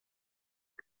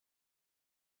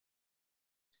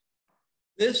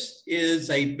This is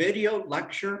a video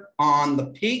lecture on the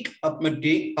peak of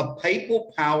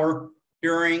papal power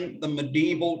during the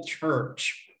medieval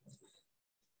church.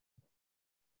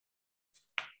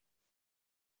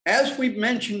 As we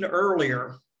mentioned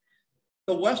earlier,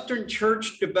 the Western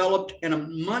Church developed in a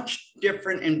much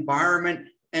different environment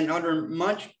and under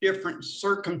much different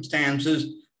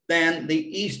circumstances than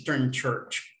the Eastern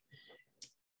Church.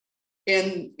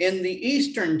 In the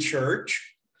Eastern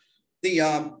Church,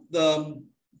 the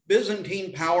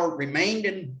Byzantine Empire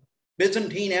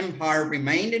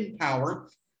remained in power,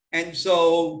 and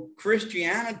so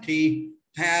Christianity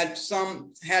had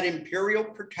imperial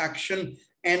protection,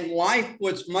 and life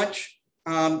was much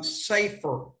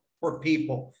safer for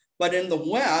people. But in the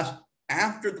West,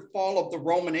 after the fall of the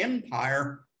Roman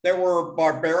Empire, there were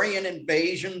barbarian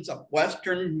invasions of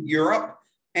Western Europe,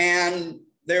 and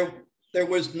there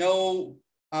was no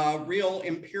real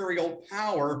imperial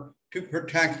power to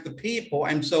protect the people.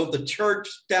 And so the church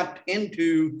stepped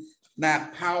into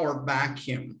that power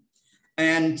vacuum.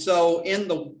 And so in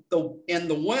the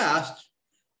West,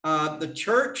 the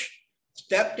church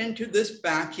stepped into this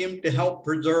vacuum to help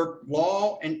preserve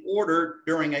law and order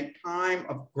during a time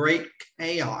of great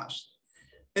chaos.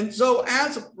 And so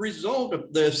as a result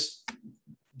of this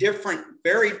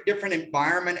very different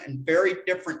environment and very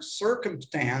different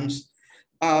circumstance,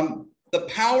 the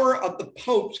power of the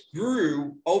popes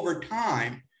grew over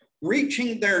time,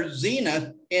 reaching their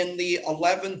zenith in the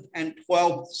 11th and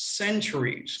 12th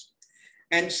centuries.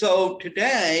 And so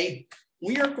today,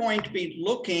 we are going to be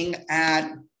looking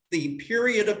at the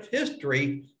period of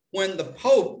history when the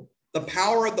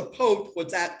power of the pope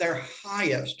was at their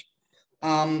highest.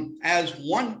 As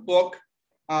one book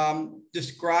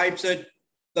describes it,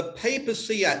 the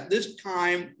papacy at this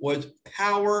time was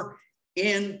power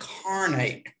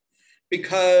incarnate,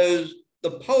 because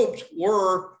the pope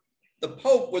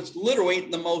was literally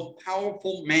the most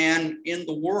powerful man in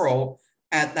the world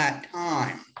at that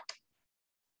time.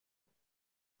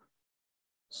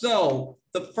 So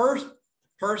the first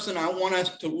person I want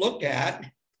us to look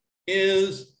at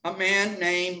is a man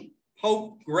named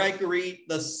Pope Gregory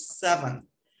VII.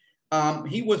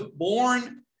 He was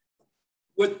born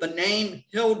with the name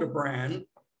Hildebrand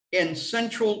in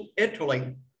central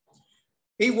Italy.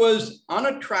 He was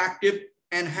unattractive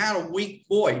and had a weak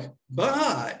voice,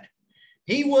 but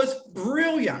he was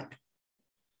brilliant.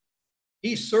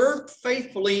 He served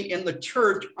faithfully in the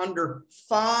church under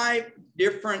 5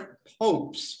 different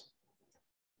popes.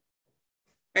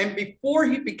 And before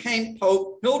he became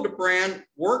pope, Hildebrand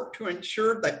worked to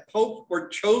ensure that popes were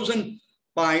chosen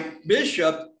by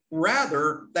bishops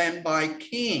rather than by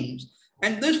kings.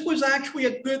 And this was actually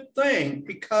a good thing,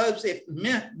 because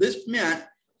this meant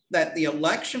that the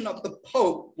election of the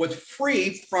pope was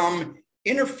free from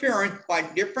interference by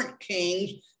different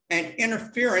kings and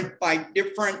interference by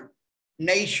different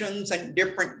nations and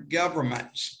different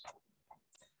governments.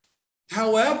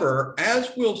 However,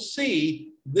 as we'll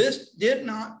see, this did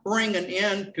not bring an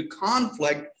end to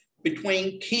conflict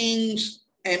between kings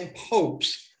and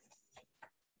popes.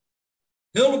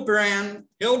 Hildebrand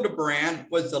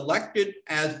was elected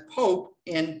as pope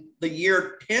in the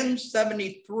year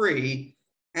 1073,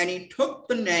 and he took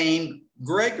the name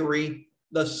Gregory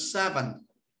VII.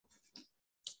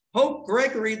 Pope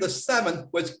Gregory VII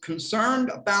was concerned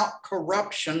about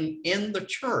corruption in the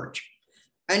church,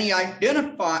 and he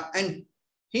identified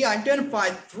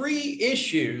 3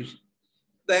 issues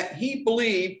that he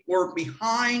believed were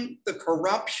behind the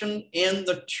corruption in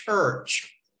the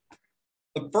church.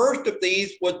 The first of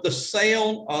these was the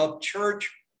sale of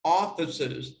church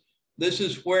offices. This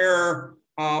is where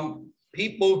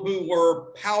people who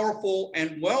were powerful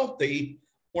and wealthy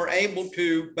were able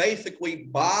to basically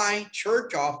buy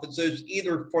church offices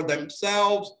either for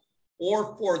themselves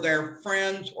or for their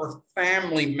friends or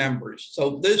family members.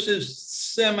 So this is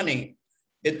simony.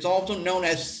 It's also known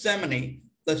as simony,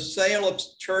 the sale of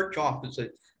church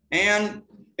offices. And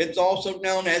it's also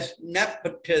known as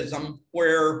nepotism,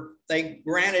 where they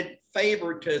showed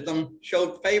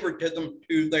favoritism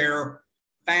to their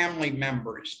family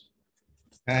members.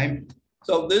 Okay,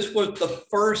 so this was the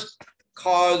first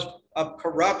cause of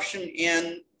corruption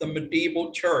in the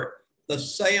medieval church, the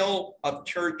sale of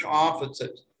church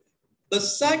offices. The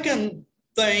second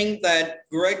thing that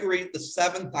Gregory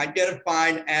VII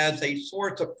identified as a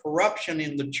source of corruption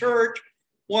in the church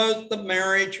was the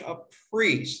marriage of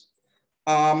priests.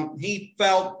 He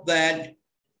felt that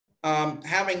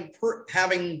having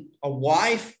a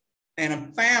wife and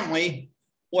a family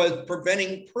was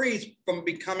preventing priests from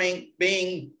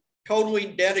being totally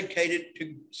dedicated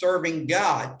to serving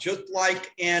God, just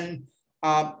like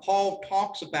Paul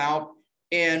talks about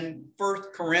in 1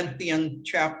 Corinthians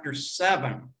chapter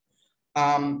 7.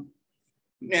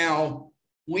 Now,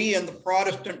 we in the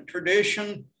Protestant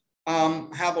tradition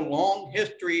have a long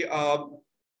history of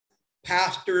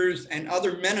pastors and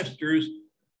other ministers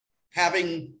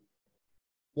having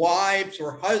wives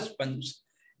or husbands.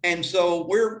 And so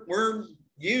we're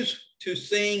used to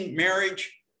seeing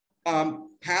marriage,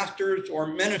 pastors or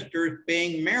ministers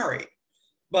being married.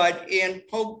 But in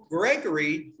Pope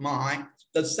Gregory's mind,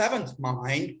 the seventh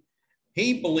mind,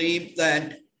 he believed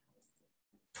that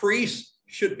priests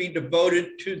should be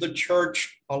devoted to the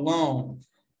church alone.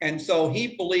 And so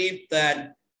he believed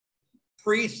that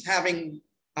priests having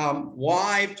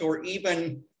wives or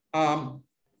even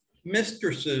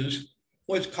mistresses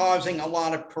was causing a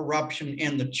lot of corruption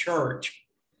in the church.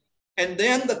 And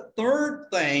then the third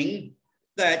thing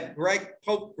that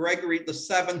Pope Gregory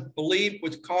VII believed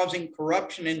was causing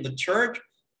corruption in the church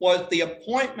was the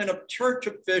appointment of church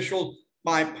officials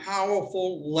by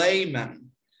powerful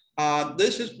laymen.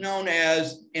 This is known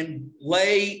as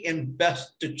lay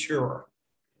investiture.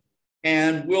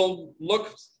 And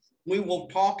we will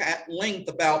talk at length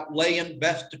about lay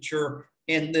investiture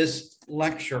in this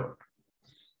lecture.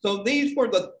 So these were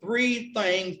the three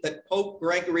things that Pope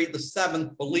Gregory VII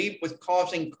believed was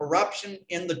causing corruption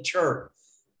in the church: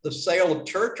 the sale of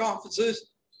church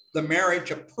offices, the marriage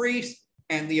of priests,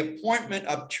 and the appointment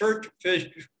of church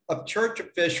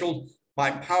officials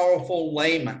by powerful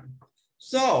laymen.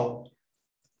 So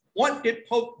what did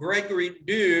Pope Gregory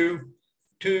do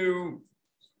to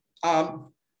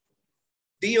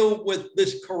deal with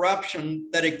this corruption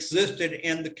that existed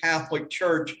in the Catholic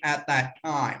Church at that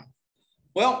time?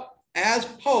 Well, as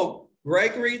Pope,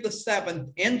 Gregory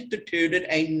VII instituted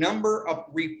a number of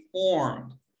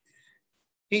reforms.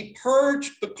 He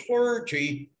purged the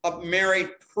clergy of married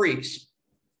priests.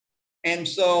 And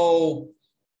so,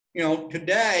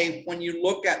 today, when you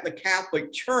look at the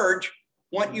Catholic Church,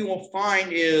 what you will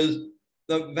find is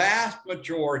the vast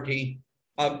majority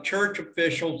of church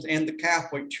officials in the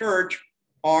Catholic Church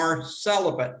are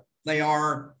celibate. They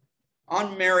are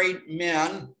unmarried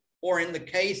men, or in the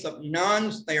case of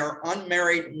nuns, they are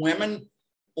unmarried women,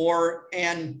 or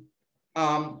even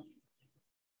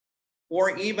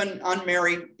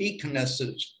unmarried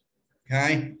deaconesses,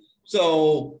 okay?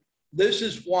 So this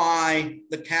is why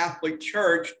the Catholic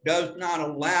Church does not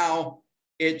allow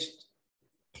its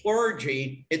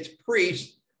clergy, its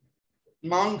priests,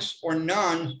 monks, or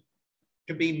nuns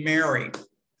to be married.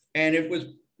 And it was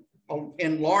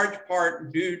in large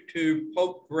part due to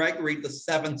Pope Gregory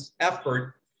VII's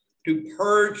effort to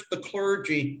purge the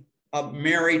clergy of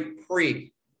married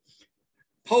priests.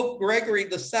 Pope Gregory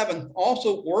VII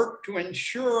also worked to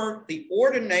ensure the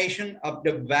ordination of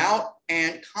devout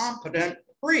and competent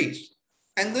priests.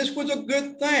 And this was a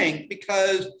good thing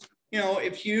because,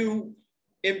 if you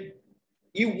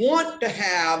want to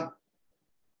have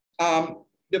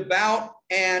devout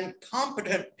and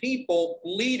competent people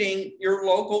leading your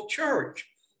local church,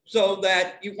 so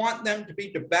that you want them to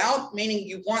be devout, meaning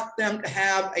you want them to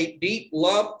have a deep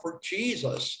love for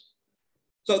Jesus,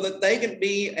 so that they can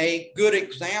be a good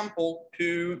example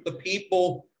to the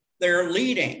people they're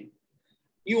leading.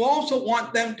 You also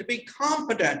want them to be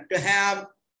competent, to have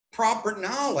proper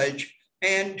knowledge,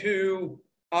 and to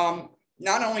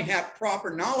not only have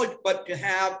proper knowledge, but to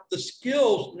have the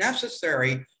skills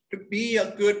necessary to be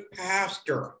a good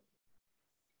pastor.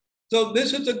 So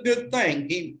this is a good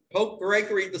thing. Pope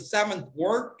Gregory VII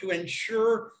worked to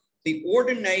ensure the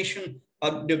ordination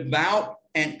of devout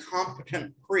and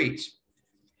competent priests.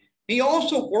 He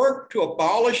also worked to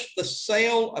abolish the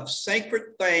sale of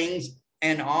sacred things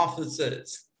and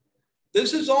offices.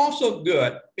 This is also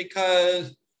good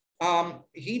because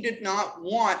he did not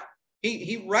want,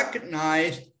 he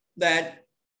recognized that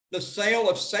the sale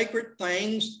of sacred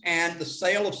things and the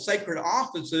sale of sacred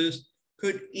offices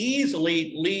could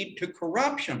easily lead to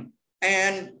corruption,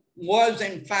 and was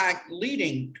in fact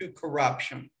leading to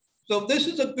corruption. So this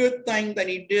is a good thing that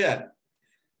he did.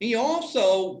 He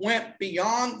also went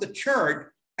beyond the church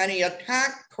and he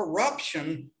attacked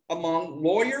corruption among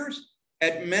lawyers,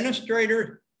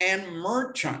 administrators, and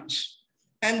merchants.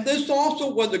 And this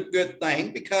also was a good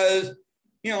thing because,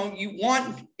 you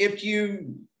want, if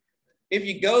you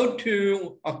go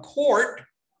to a court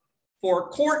for a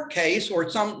court case or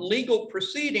some legal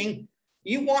proceeding,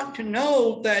 you want to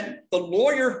know that the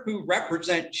lawyer who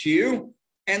represents you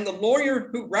and the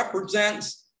lawyer who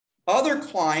represents other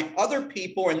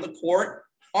people in the court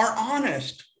are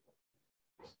honest.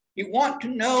 You want to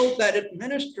know that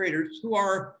administrators who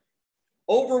are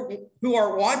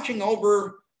watching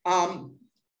over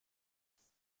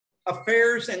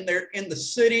affairs in the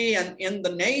city and in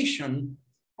the nation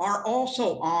are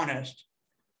also honest,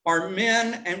 are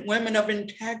men and women of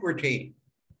integrity.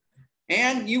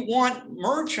 And you want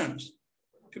merchants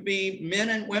to be men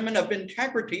and women of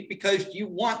integrity because you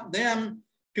want them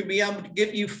to be able to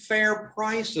give you fair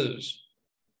prices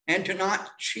and to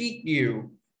not cheat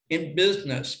you in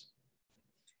business.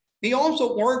 He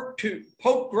also worked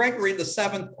Pope Gregory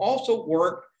VII also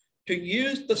worked to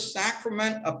use the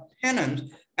sacrament of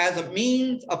penance as a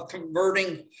means of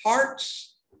converting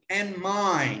hearts and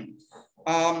minds.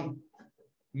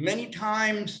 Many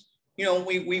times,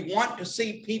 we want to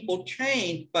see people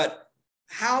change, but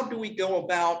how do we go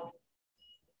about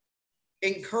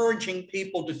encouraging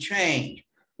people to change?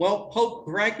 Well, Pope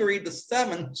Gregory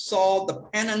VII saw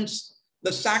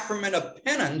the sacrament of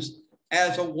penance,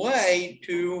 as a way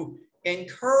to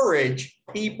encourage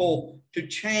people to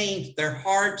change their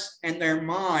hearts and their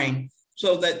mind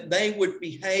so that they would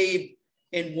behave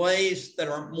in ways that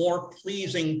are more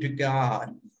pleasing to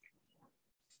God.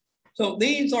 So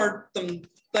these are some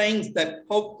things that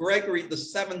Pope Gregory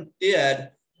VII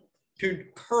did to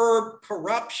curb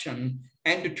corruption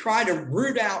and to try to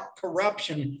root out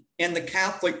corruption in the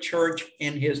Catholic Church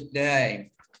in his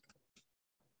day.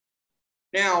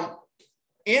 Now,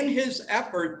 in his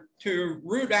effort to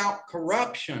root out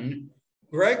corruption,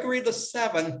 Gregory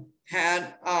VII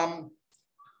had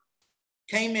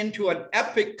came into an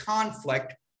epic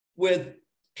conflict with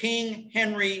King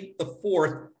Henry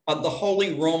IV of the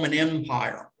Holy Roman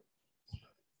Empire.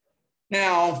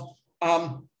 Now,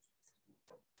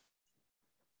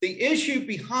 the issue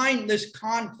behind this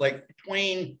conflict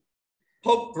between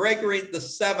Pope Gregory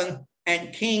VII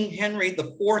and King Henry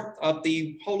IV of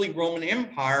the Holy Roman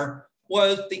Empire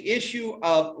was the issue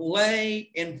of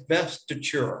lay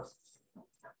investiture.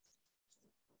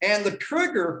 And the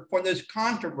trigger for this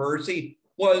controversy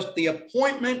was the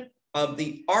appointment of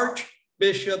the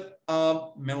Archbishop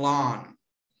of Milan.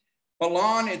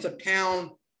 Milan is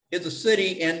a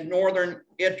city in northern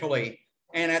Italy.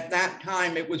 And at that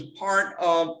time, it was part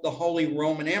of the Holy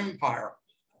Roman Empire.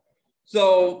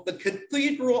 So the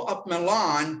Cathedral of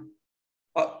Milan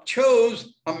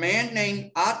chose a man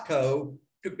named Otto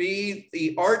to be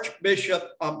the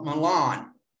Archbishop of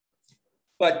Milan.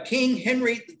 But King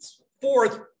Henry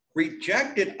IV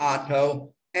rejected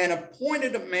Otto and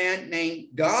appointed a man named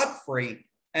Godfrey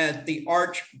as the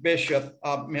Archbishop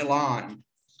of Milan.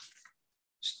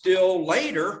 Still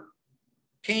later,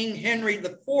 King Henry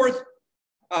IV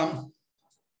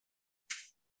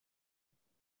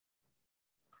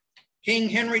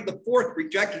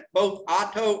rejected both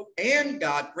Otto and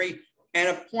Godfrey and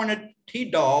appointed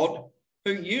Theodald,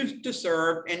 who used to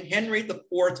serve in Henry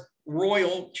IV's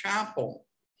royal chapel.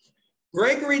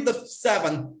 Gregory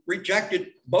VII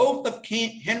rejected both of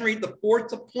King Henry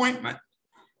IV's appointment.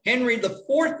 Henry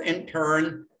IV, in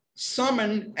turn,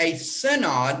 summoned a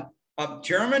synod of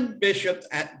German bishops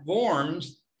at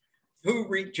Worms who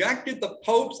rejected the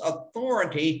Pope's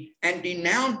authority and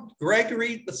denounced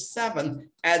Gregory VII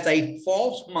as a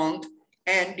false monk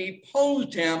and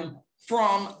deposed him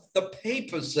from the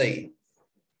papacy.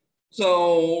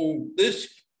 So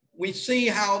we see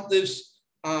how this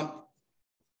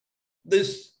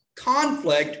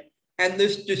conflict and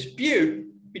this dispute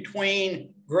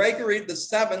between Gregory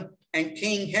VII and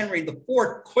King Henry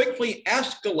IV quickly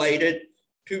escalated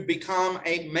to become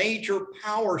a major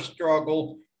power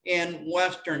struggle in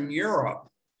Western Europe,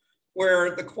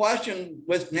 where the question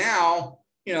was now,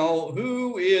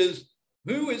 who is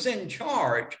in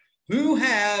charge? Who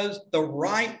has the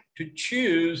right to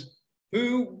choose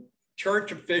who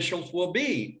church officials will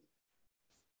be?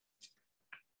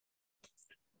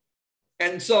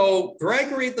 And so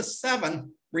Gregory VII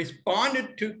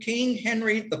responded to King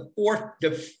Henry IV's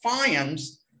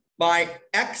defiance by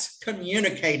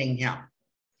excommunicating him.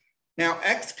 Now,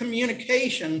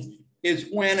 excommunication is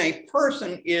when a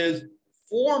person is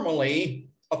formally,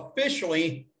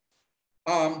 officially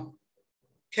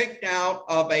kicked out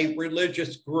of a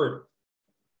religious group.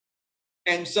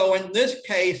 And so in this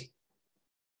case,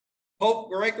 Pope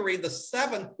Gregory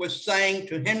VII was saying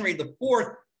to Henry IV,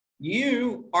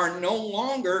 you are no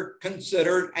longer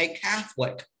considered a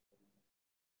Catholic.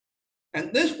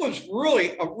 And this was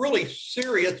really a really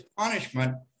serious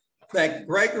punishment that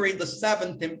Gregory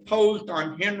VII imposed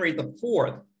on Henry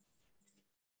IV.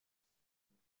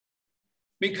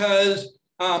 Because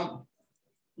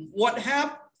what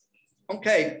happened?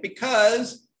 Okay,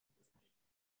 because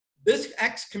this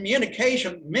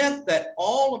excommunication meant that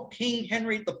all of King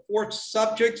Henry IV's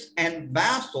subjects and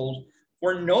vassals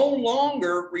were no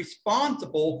longer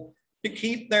responsible to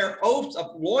keep their oaths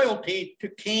of loyalty to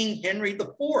King Henry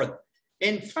IV.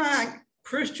 In fact,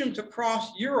 Christians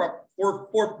across Europe were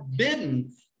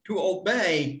forbidden to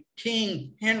obey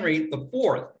King Henry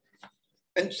IV.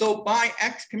 And so by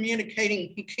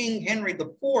excommunicating King Henry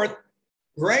IV,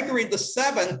 Gregory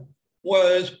VII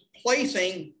was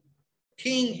placing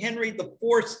King Henry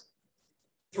IV's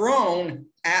throne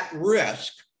at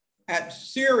risk, at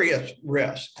serious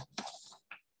risk.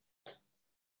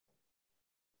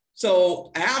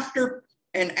 So after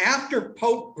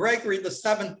Pope Gregory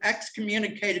VII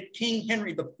excommunicated King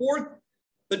Henry IV,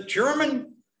 the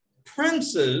German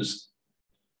princes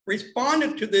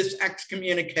responded to this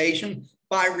excommunication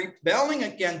by rebelling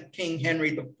against King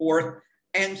Henry IV,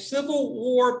 and civil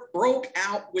war broke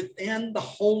out within the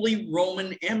Holy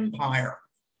Roman Empire.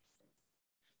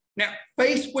 Now,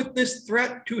 faced with this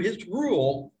threat to his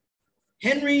rule,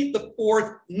 Henry IV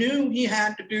knew he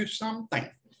had to do something.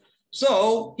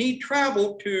 So he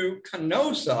traveled to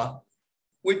Canossa,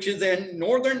 which is in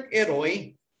northern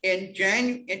Italy, in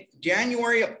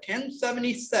January of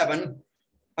 1077,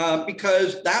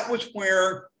 because that was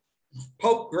where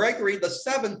Pope Gregory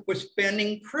VII was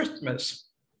spending Christmas.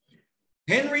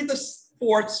 Henry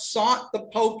IV sought the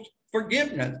Pope's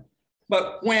forgiveness,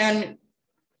 but when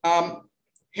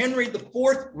Henry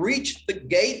IV reached the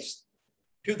gates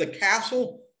to the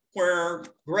castle where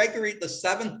Gregory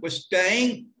VII was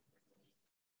staying,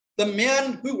 the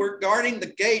men who were guarding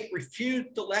the gate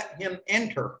refused to let him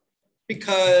enter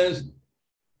because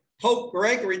Pope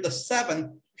Gregory VII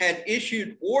had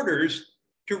issued orders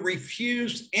to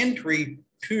refuse entry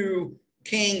to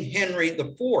King Henry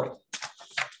IV.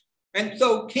 And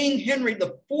so King Henry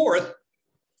IV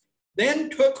then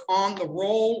took on the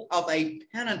role of a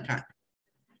penitent,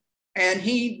 and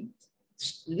he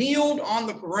kneeled on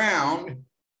the ground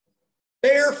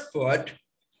barefoot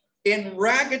in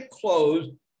ragged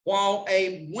clothes while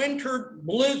a winter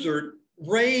blizzard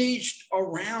raged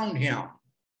around him.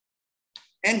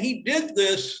 And he did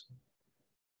this,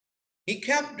 he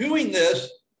kept doing this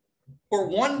for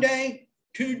 1 day,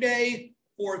 2 days,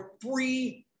 for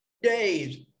 3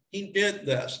 days. He did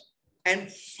this.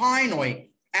 And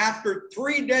finally, after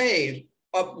 3 days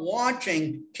of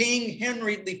watching King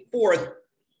Henry IV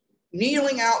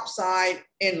kneeling outside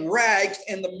in rags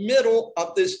in the middle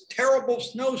of this terrible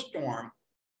snowstorm,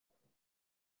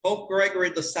 Pope Gregory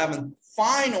VII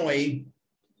finally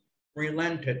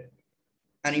relented,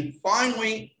 and he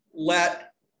finally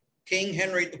let King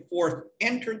Henry IV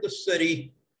enter the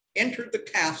city, entered the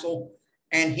castle,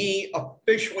 and he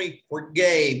officially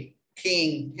forgave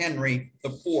King Henry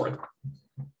IV.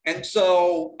 And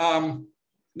so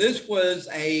this was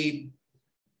a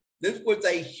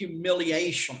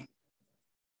humiliation.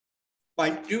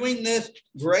 By doing this,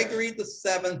 Gregory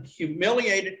VII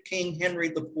humiliated King Henry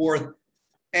IV.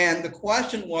 And the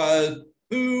question was,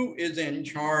 who is in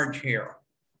charge here?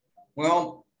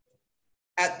 Well,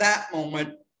 at that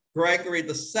moment, Gregory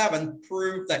VII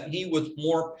proved that he was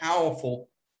more powerful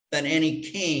than any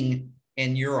king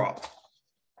in Europe.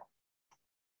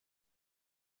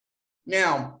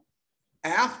 Now,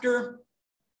 after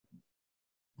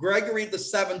Gregory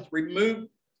VII removed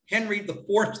Henry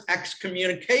IV's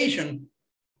excommunication,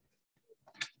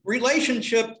 the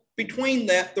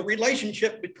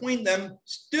relationship between them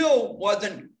still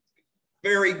wasn't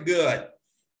very good,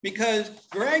 because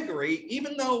Gregory,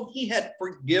 even though he had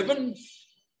forgiven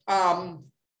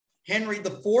Henry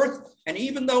IV, and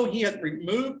even though he had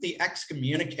removed the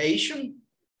excommunication,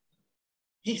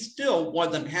 he still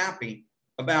wasn't happy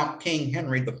about King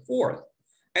Henry IV.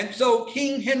 And so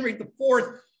King Henry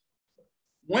IV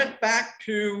went back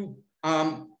to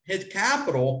his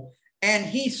capital, and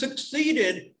he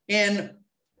succeeded in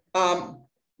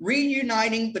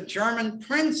reuniting the German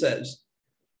princes.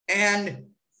 And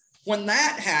when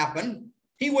that happened,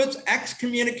 he was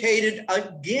excommunicated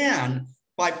again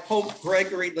by Pope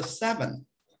Gregory VII.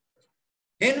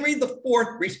 Henry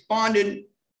IV responded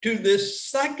to this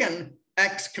second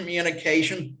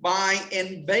excommunication by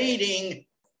invading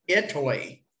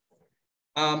Italy.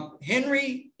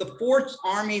 Henry IV's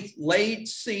armies laid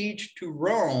siege to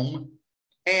Rome,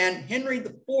 and Henry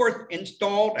IV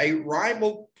installed a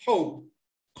rival pope,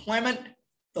 Clement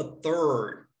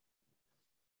III.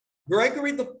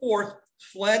 Gregory IV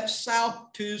fled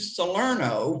south to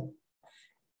Salerno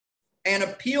and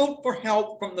appealed for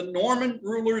help from the Norman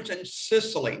rulers in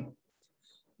Sicily.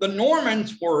 The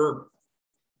Normans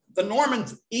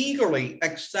eagerly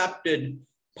accepted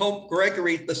Pope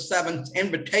Gregory VII's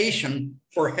invitation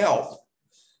for help.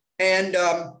 And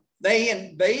they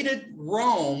invaded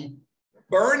Rome,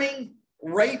 burning,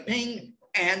 raping,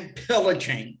 and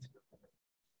pillaging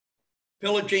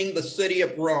the city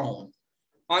of Rome.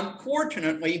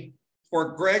 Unfortunately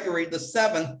for Gregory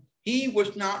VII, he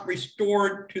was not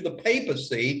restored to the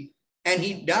papacy, and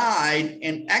he died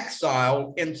in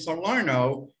exile in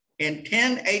Salerno in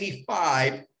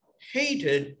 1085,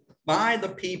 hated by the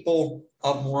people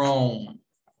of Rome.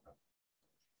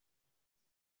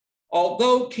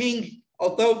 Although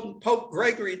Pope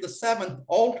Gregory VII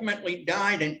ultimately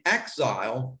died in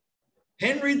exile,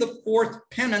 Henry IV's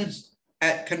penance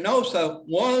at Canossa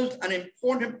was an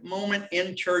important moment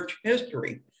in church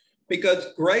history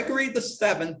because Gregory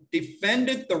VII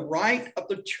defended the right of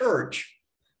the church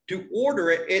to order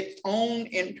its own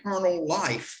internal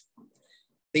life.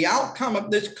 The outcome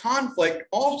of this conflict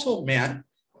also meant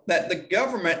that the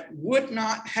government would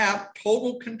not have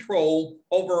total control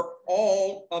over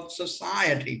all of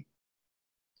society.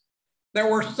 There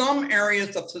were some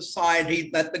areas of society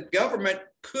that the government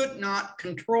could not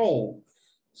control,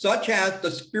 such as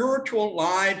the spiritual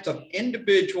lives of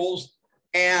individuals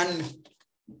and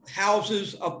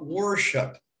houses of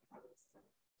worship.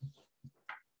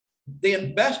 The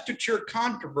investiture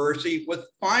controversy was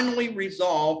finally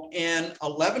resolved in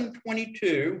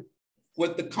 1122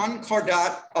 with the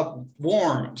Concordat of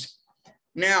Worms.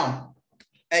 Now,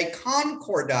 a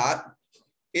concordat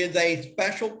is a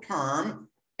special term,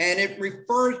 and it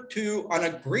refers to an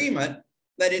agreement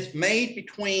that is made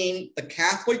between the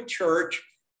Catholic Church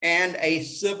and a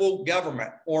civil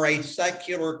government or a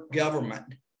secular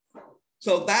government.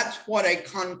 So that's what a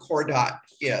concordat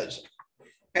is.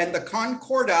 And the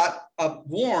Concordat of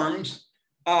Worms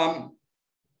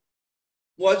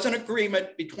was an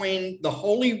agreement between the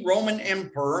Holy Roman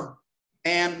Emperor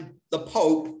and the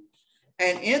Pope.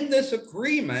 And in this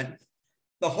agreement,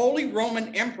 the Holy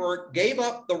Roman Emperor gave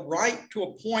up the right to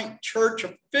appoint church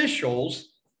officials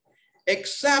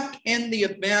except in the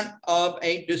event of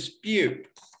a dispute.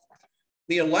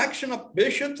 The election of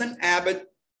bishops and abbots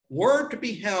were to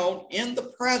be held in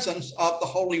the presence of the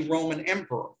Holy Roman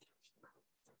Emperor.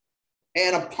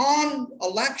 And upon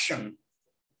election,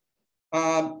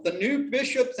 the new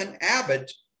bishops and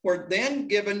abbots were then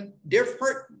given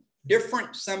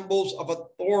different symbols of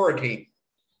authority,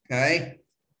 okay?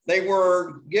 They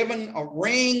were given a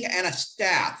ring and a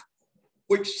staff,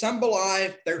 which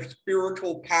symbolized their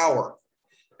spiritual power.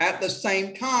 At the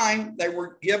same time, they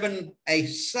were given a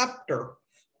scepter,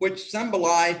 which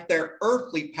symbolized their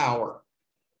earthly power.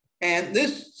 And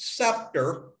this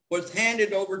scepter was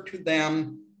handed over to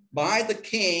them by the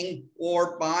king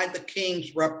or by the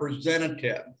king's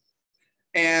representative.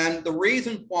 And the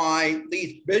reason why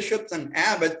these bishops and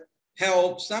abbots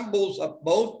held symbols of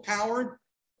both power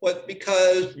was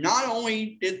because not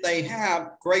only did they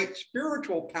have great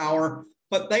spiritual power,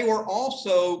 but they were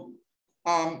also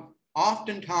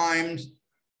oftentimes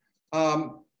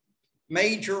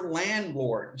major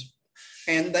landlords.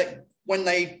 And that when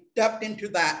they stepped into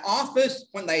that office,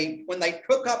 when they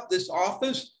took up this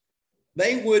office,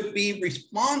 they would be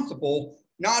responsible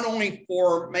not only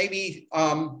for maybe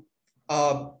a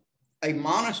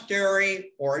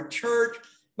monastery or a church,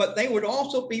 but they would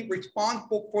also be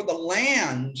responsible for the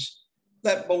lands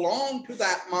that belong to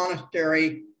that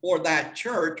monastery or that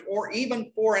church, or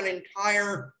even for an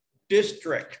entire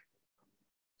district.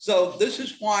 So this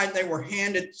is why they were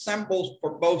handed symbols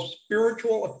for both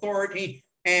spiritual authority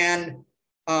and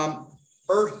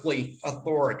earthly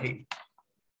authority.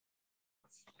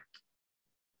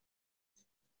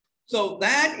 So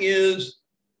that is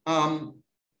the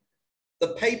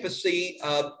papacy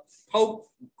of Pope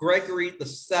Gregory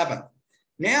VII.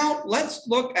 Now let's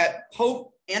look at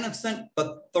Pope Innocent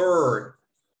III.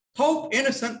 Pope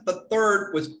Innocent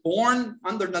III was born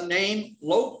under the name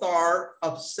Lothar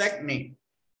of Segni.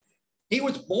 He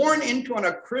was born into an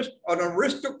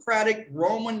aristocratic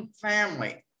Roman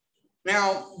family.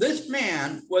 Now, this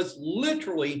man was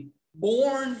literally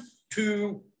born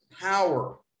to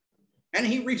power, and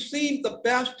he received the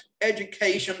best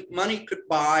education money could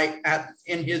buy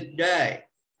in his day.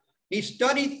 He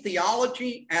studied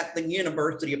theology at the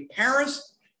University of Paris,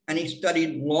 and he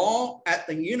studied law at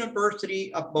the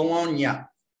University of Bologna.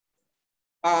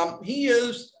 He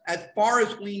is, as far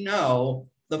as we know,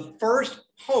 the first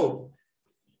pope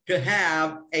to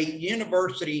have a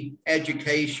university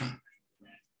education.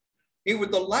 He was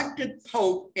elected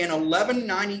pope in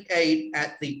 1198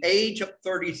 at the age of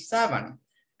 37.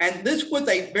 And this was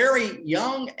a very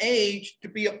young age to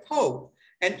be a pope.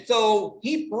 And so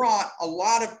he brought a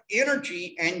lot of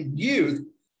energy and youth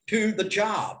to the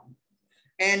job.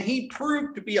 And he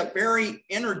proved to be a very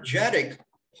energetic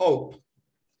pope.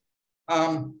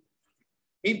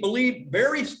 He believed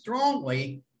very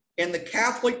strongly in the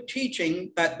Catholic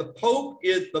teaching that the Pope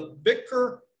is the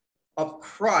vicar of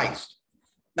Christ.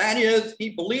 That is, he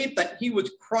believed that he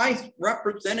was Christ's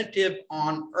representative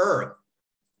on earth.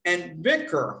 And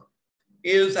vicar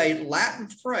is a Latin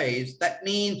phrase that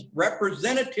means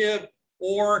representative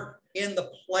or in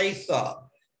the place of.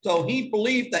 So he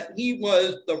believed that he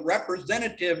was the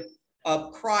representative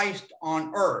of Christ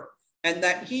on earth, and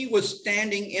that he was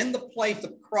standing in the place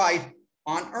of Christ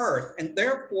on earth. And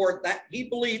therefore, that he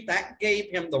believed that gave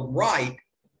him the right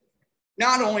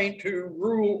not only to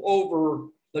rule over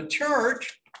the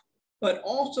church, but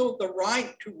also the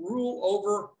right to rule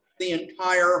over the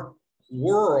entire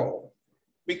world,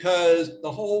 because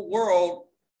the whole world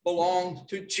belongs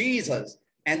to Jesus.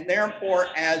 And therefore,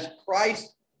 as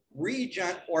Christ's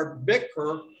regent or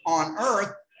vicar on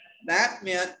earth, that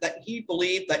meant that he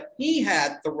believed that he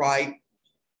had the right,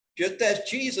 just as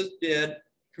Jesus did,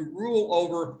 to rule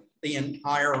over the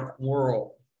entire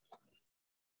world.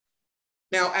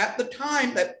 Now, at the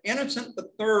time that Innocent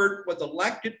III was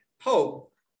elected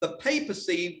Pope, the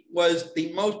papacy was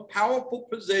the most powerful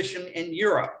position in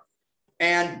Europe.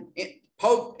 And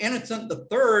Pope Innocent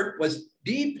III was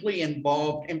deeply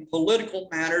involved in political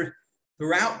matters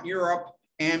throughout Europe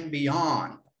and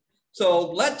beyond.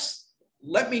 So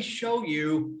let me show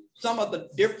you some of the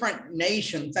different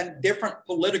nations and different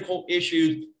political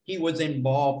issues he was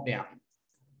involved in.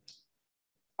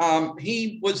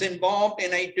 He was involved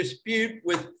in a dispute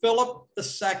with Philip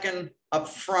II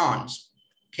of France,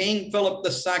 King Philip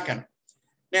II.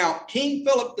 Now, King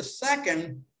Philip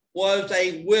II was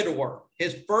a widower.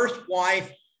 His first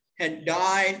wife had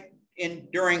died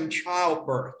during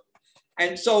childbirth.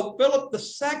 And so Philip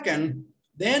II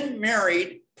then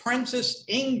married Princess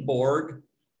Ingeborg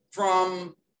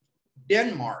from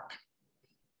Denmark.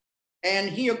 And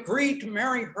he agreed to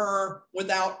marry her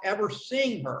without ever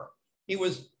seeing her.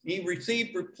 He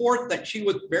received report that she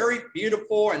was very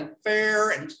beautiful and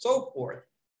fair and so forth.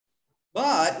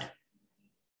 But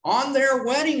on their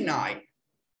wedding night,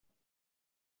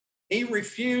 he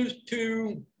refused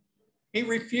to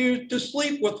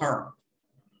sleep with her.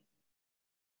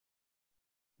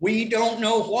 We don't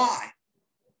know why.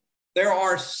 There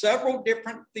are several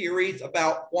different theories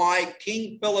about why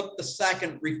King Philip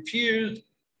II refused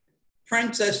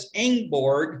Princess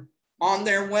Ingeborg on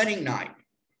their wedding night.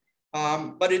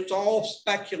 But it's all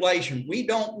speculation. We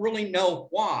don't really know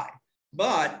why.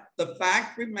 But the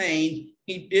fact remains,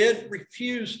 he did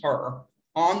refuse her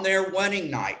on their wedding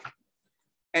night.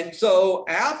 And so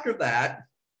after that,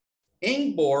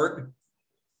 Ingeborg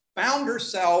found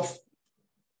herself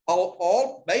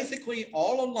basically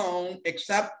all alone,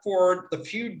 except for the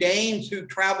few Danes who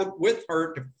traveled with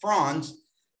her to France.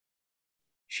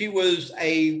 She was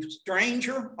a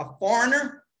stranger, a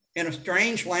foreigner in a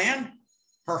strange land.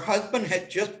 Her husband had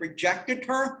just rejected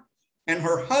her, and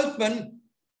her husband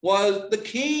was the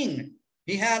king.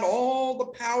 He had all the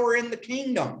power in the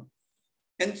kingdom.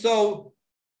 And so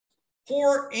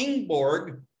poor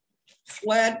Ingeborg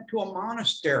fled to a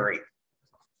monastery.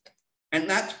 And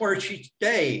that's where she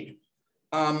stayed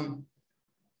to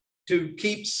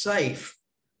keep safe.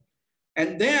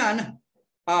 And then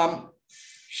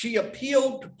she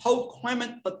appealed to Pope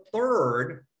Clement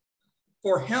III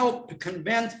for help to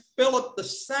convince Philip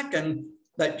II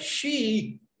that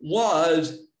she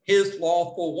was his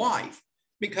lawful wife.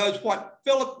 Because what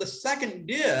Philip II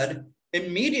did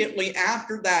immediately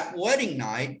after that wedding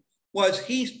night was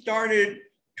he started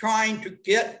trying to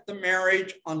get the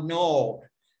marriage annulled.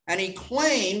 And he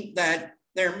claimed that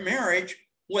their marriage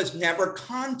was never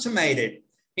consummated.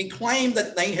 He claimed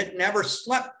that they had never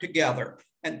slept together,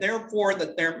 and therefore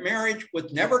that their marriage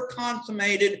was never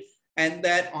consummated, and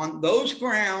that on those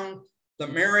grounds, the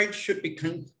marriage should be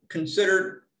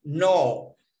considered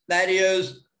null. That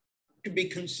is, to be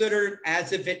considered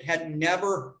as if it had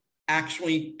never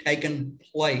actually taken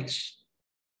place.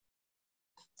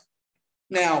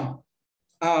 Now,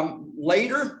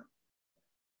 later,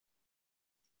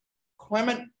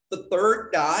 Clement III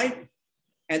died,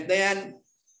 and then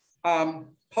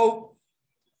Pope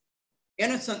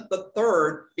Innocent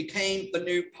III became the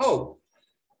new pope.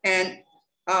 And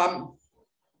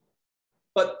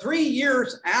but 3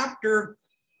 years after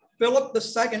Philip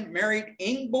II married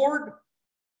Ingeborg,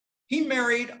 he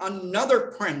married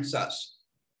another princess,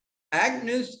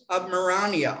 Agnes of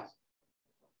Merania.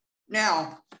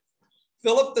 Now,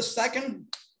 Philip II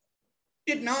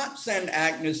did not send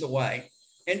Agnes away.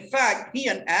 In fact, he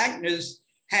and Agnes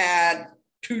had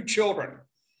 2 children.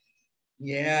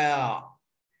 Yeah.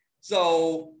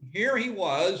 So here he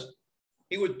was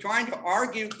trying to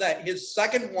argue that his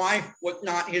second wife was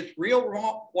not his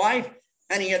real wife,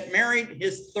 and he had married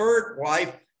his third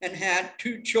wife and had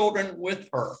 2 children with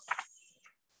her.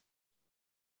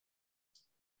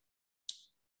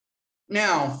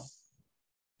 Now,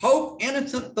 Pope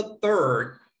Innocent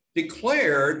III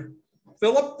declared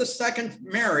Philip II's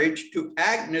marriage to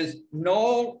Agnes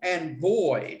null and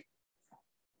void,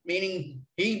 meaning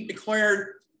he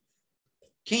declared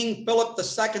King Philip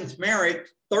II's marriage,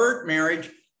 third marriage,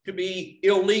 to be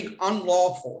illegal,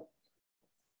 unlawful.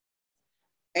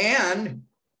 And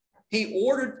he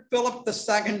ordered Philip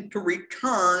II to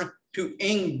return to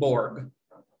Ingeborg.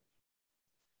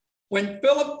 When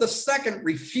Philip II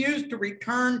refused to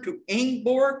return to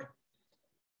Ingeborg,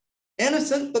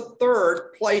 Innocent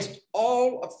III placed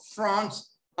all of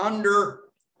France under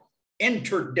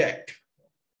interdict.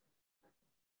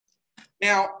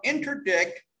 Now,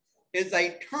 interdict is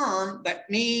a term that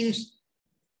means,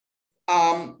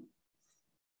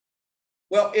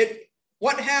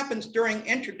 what happens during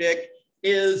interdict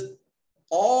is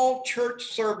all church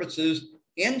services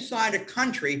inside a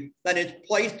country that is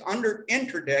placed under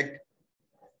interdict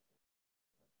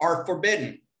are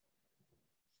forbidden.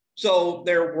 So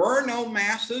there were no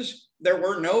masses, there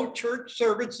were no church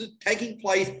services taking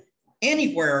place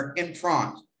anywhere in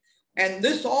France. And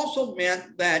this also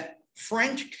meant that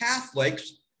French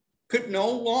Catholics could no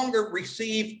longer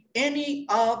receive any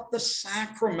of the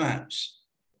sacraments.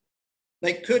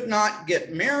 They could not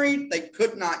get married, they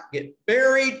could not get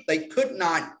buried, they could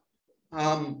not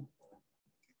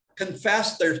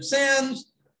confess their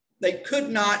sins, they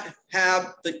could not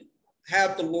have the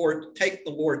Lord take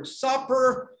the Lord's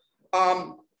Supper.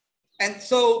 And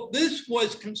so this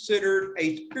was considered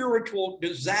a spiritual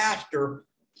disaster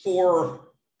for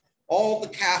all the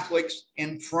Catholics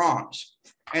in France.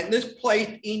 And this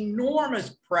placed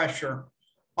enormous pressure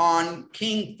on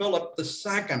King Philip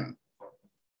II.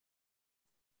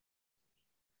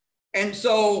 And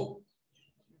so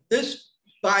this,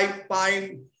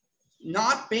 by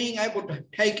not being able to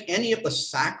take any of the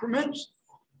sacraments,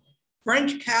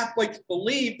 French Catholics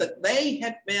believed that they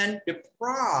had been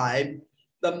deprived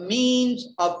the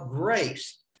means of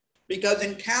grace, because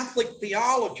in Catholic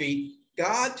theology,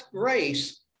 God's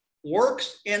grace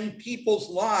works in people's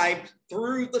lives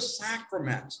through the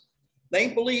sacraments. They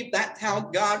believe that's how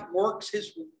God works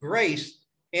his grace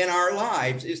in our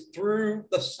lives, is through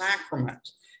the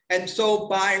sacraments. And so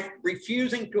by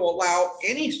refusing to allow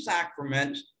any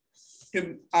sacraments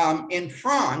to, in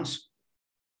France,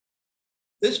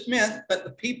 this meant that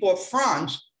the people of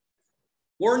France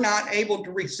were not able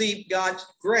to receive God's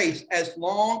grace as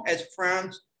long as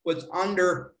France was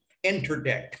under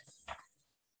interdict.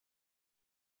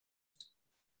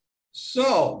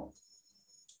 So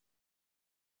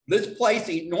this placed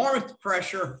enormous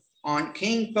pressure on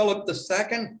King Philip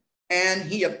II, and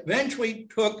he eventually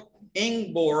took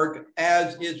Ingeborg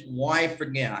as his wife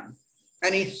again.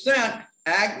 And he sent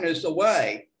Agnes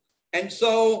away. And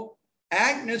so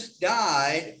Agnes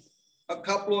died a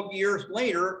couple of years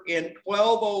later in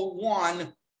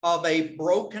 1201 of a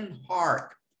broken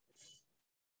heart.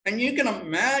 And you can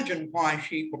imagine why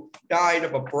she died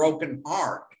of a broken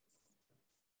heart.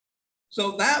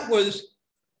 So that was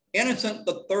Innocent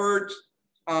III's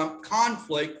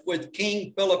conflict with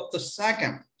King Philip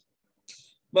II.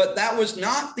 But that was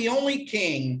not the only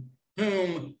king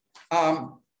whom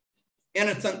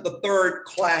Innocent III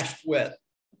clashed with.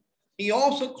 He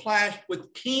also clashed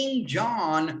with King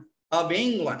John of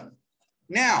England.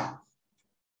 Now,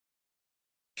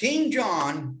 King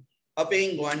John of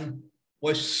England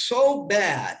was so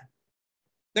bad,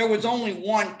 there was only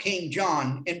one King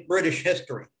John in British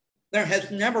history. There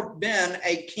has never been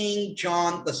a King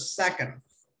John II.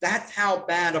 That's how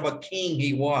bad of a king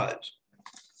he was.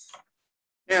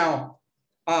 Now,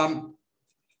 the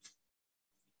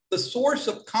source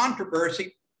of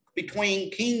controversy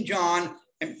between King John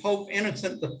and Pope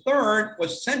Innocent III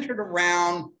was centered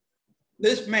around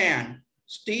this man,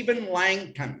 Stephen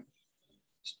Langton.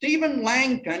 Stephen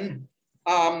Langton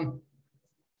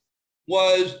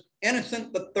was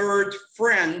Innocent III's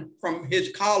friend from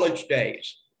his college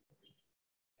days.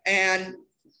 And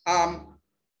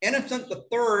Innocent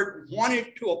III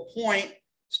wanted to appoint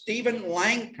Stephen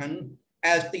Langton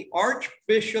as the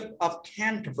Archbishop of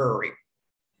Canterbury.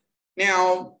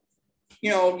 Now,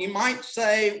 you might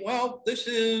say, well, this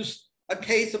is a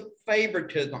case of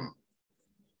favoritism.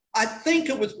 I think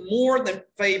it was more than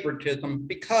favoritism,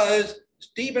 because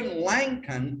Stephen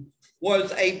Langton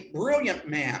was a brilliant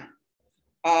man.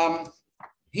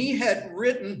 He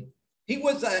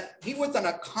was an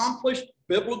accomplished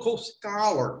biblical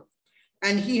scholar,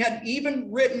 and he had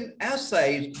even written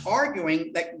essays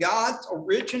arguing that God's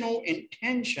original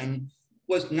intention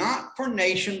was not for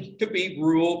nations to be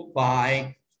ruled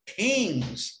by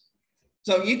kings.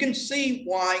 So you can see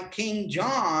why King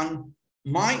John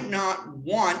might not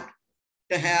want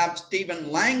to have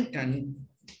Stephen Langton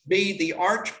be the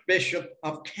Archbishop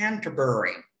of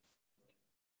Canterbury.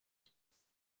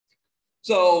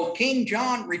 So King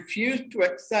John refused to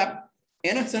accept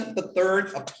Innocent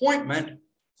III's appointment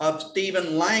of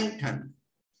Stephen Langton.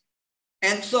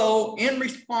 And so in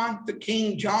response to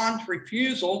King John's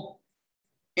refusal,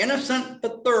 Innocent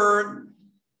III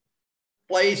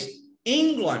placed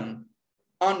England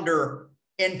under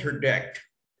interdict.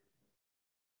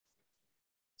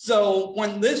 So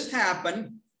when this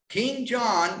happened, King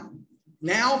John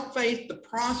now faced the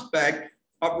prospect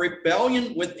of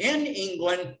rebellion within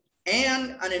England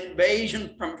and an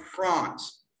invasion from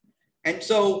France. And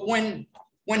so when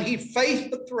he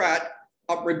faced the threat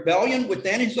of rebellion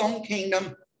within his own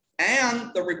kingdom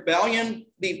and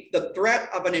the threat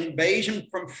of an invasion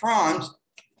from France,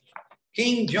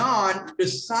 King John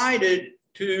decided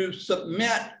to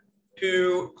submit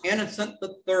to Innocent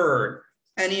III,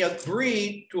 and he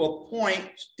agreed to appoint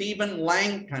Stephen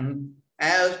Langton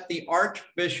as the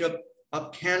Archbishop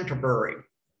of Canterbury.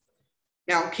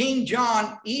 Now, King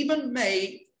John even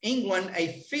made England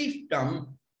a fiefdom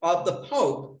of the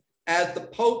Pope as the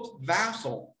Pope's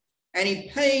vassal, and he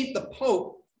paid the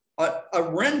Pope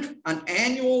an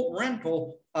annual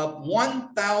rental of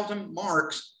 1,000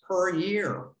 marks per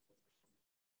year.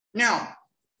 Now,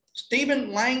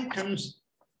 Stephen Langton's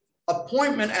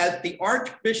appointment as the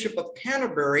Archbishop of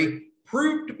Canterbury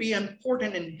proved to be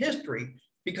important in history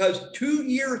because 2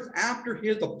 years after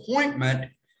his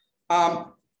appointment,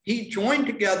 he joined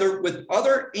together with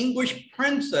other English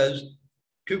princes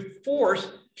to force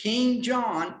King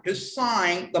John to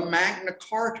sign the Magna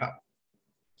Carta.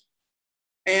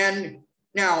 And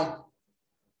now,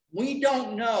 we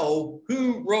don't know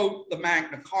who wrote the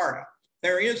Magna Carta.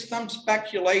 There is some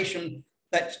speculation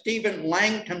that Stephen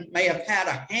Langton may have had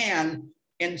a hand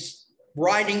in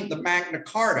writing the Magna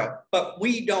Carta, but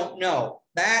we don't know.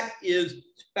 That is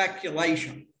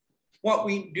speculation. What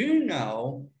we do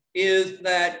know is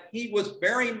that he was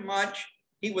very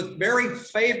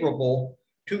favorable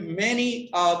to many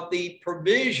of the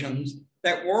provisions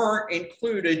that were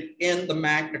included in the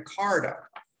Magna Carta.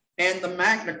 And the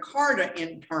Magna Carta,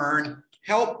 in turn,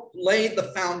 helped lay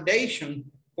the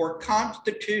foundation for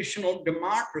constitutional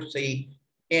democracy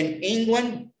in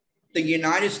England, the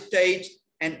United States,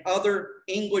 and other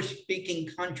English-speaking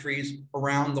countries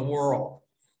around the world.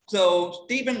 So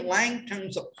Stephen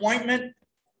Langton's appointment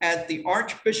as the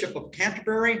Archbishop of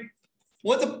Canterbury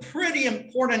was a pretty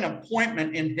important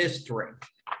appointment in history.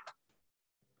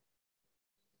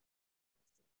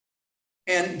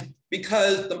 And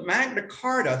because the Magna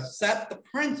Carta set the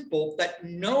principle that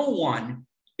no one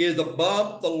is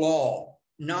above the law,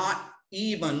 not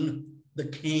even the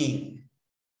king.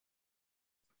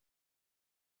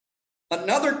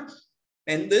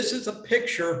 And this is a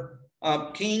picture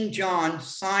of King John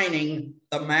signing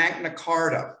the Magna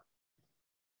Carta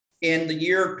in the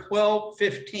year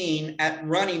 1215 at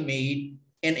Runnymede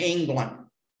in England.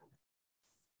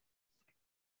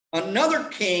 Another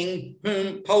king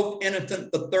whom Pope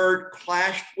Innocent III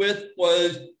clashed with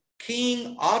was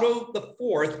King Otto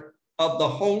IV of the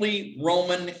Holy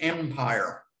Roman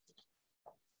Empire.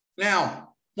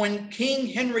 Now, when King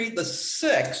Henry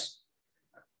VI,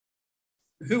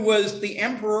 who was the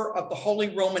emperor of the Holy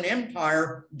Roman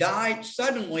Empire, died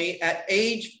suddenly at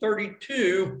age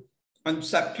 32 on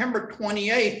September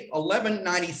 28,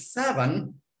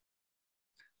 1197,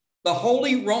 the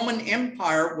Holy Roman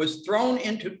Empire was thrown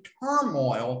into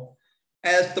turmoil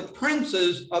as the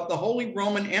princes of the Holy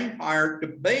Roman Empire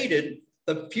debated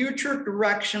the future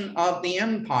direction of the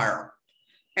empire.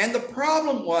 And the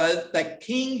problem was that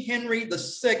King Henry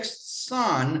VI's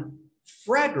son,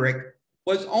 Frederick,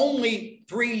 was only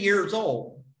 3 years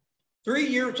old. 3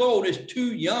 years old is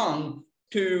too young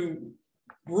to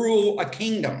rule a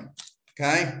kingdom,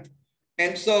 okay?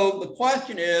 And so the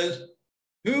question is,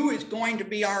 who is going to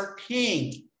be our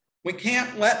king? We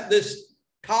can't let this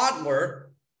toddler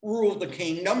rule the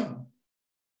kingdom.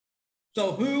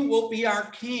 So who will be our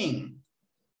king?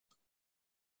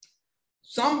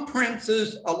 Some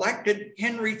princes elected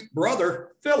Henry's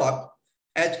brother, Philip,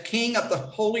 as king of the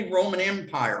Holy Roman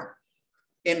Empire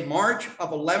in March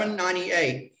of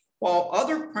 1198, while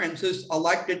other princes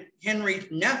elected Henry's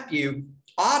nephew,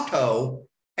 Otto,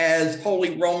 as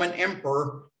Holy Roman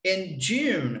Emperor in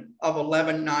June of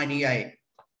 1198.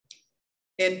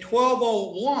 In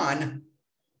 1201,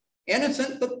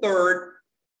 Innocent III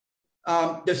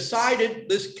decided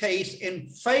this case in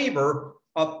favor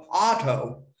of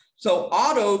Otto. So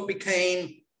Otto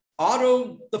became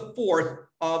Otto IV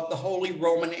of the Holy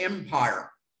Roman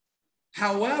Empire.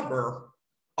 However,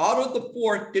 Otto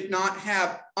IV did not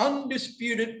have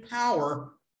undisputed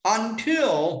power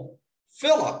until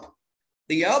Philip,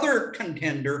 the other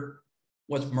contender,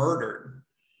 was murdered.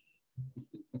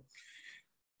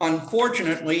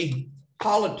 Unfortunately,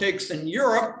 politics in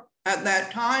Europe at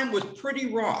that time was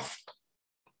pretty rough.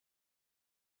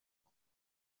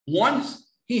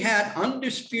 Once he had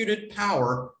undisputed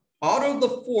power, Otto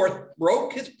IV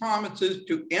broke his promises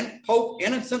to Pope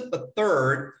Innocent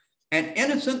III, and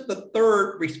Innocent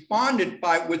III responded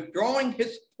by withdrawing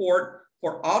his support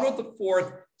for Otto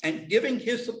IV and giving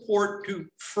his support to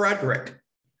Frederick.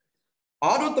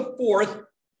 Otto IV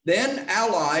then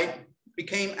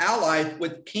became allied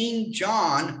with King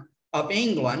John of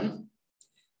England,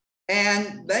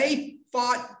 and they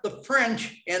fought the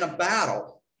French in a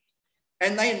battle,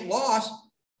 and they lost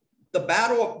the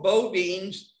Battle of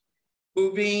Bouvines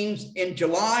in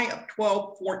July of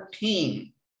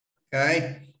 1214.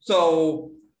 Okay,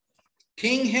 so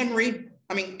King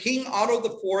Otto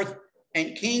IV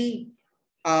and King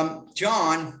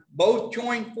John both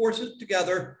joined forces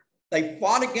together. They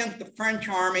fought against the French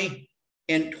army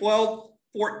in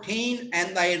 1214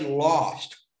 and they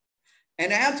lost.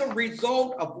 And as a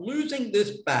result of losing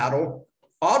this battle,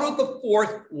 Otto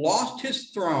IV lost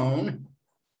his throne,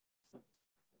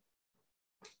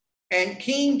 and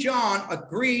King John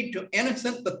agreed to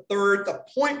Innocent III's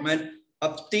appointment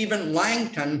of Stephen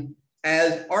Langton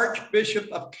as Archbishop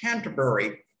of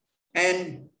Canterbury.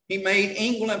 And he made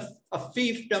England a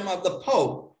fiefdom of the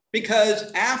Pope,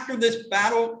 because after this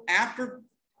battle, after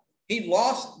he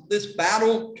lost this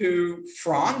battle to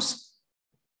France,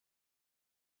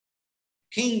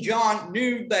 King John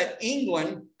knew that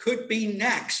England could be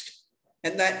next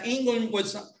and that England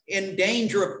was in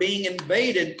danger of being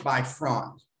invaded by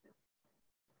France.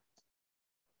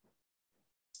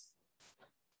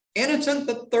 Innocent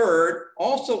III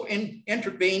also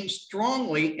intervened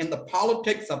strongly in the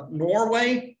politics of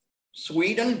Norway,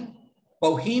 Sweden,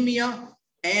 Bohemia,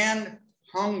 and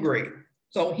Hungary.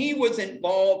 So he was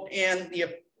involved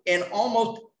in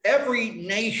almost every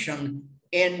nation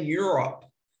in Europe.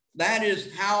 That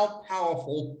is how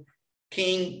powerful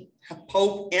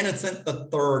Pope Innocent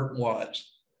III was.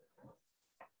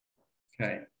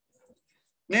 Okay.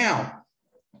 Now,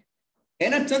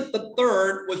 Innocent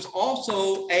III was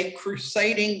also a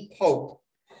crusading pope,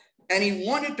 and he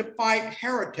wanted to fight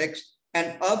heretics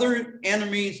and other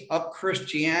enemies of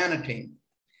Christianity.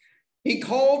 He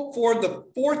called for the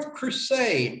Fourth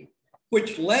Crusade,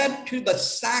 which led to the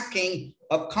sacking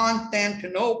of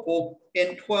Constantinople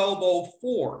in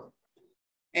 1204.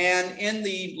 And in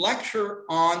the lecture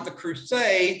on the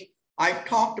Crusade, I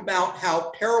talked about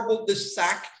how terrible this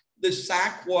sack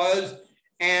was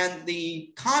and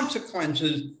the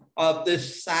consequences of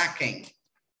this sacking.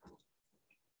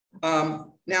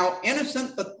 Now,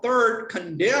 Innocent III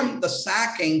condemned the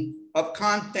sacking of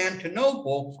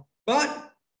Constantinople, but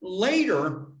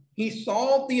later he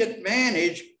saw the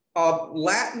advantage of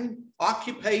Latin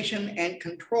occupation and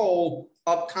control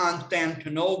of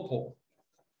Constantinople.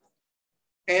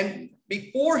 And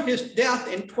before his death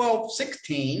in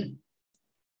 1216,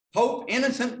 Pope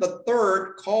Innocent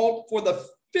III called for the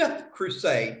Fifth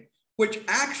Crusade, which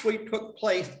actually took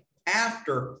place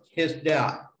after his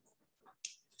death.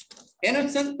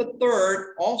 Innocent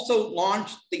III also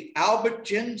launched the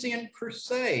Albigensian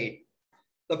Crusade,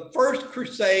 the first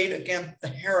crusade against the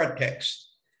heretics.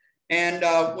 And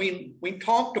I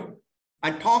talked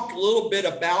a little bit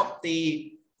about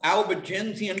the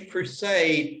Albigensian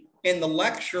Crusade in the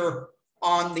lecture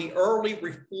on the early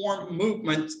reform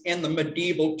movements in the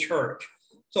medieval church.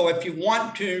 So if you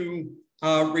want to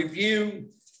review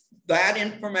that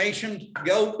information,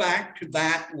 go back to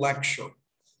that lecture.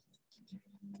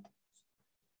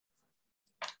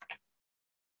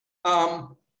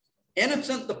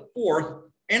 Innocent III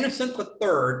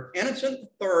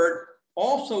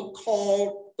also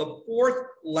called the Fourth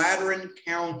Lateran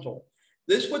Council.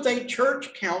 This was a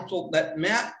church council that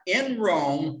met in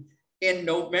Rome in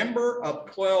November of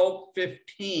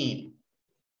 1215.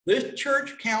 This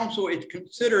church council is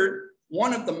considered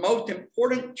one of the most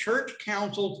important church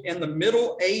councils in the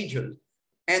Middle Ages.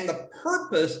 And the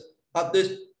purpose of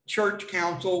this church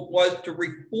council was to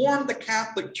reform the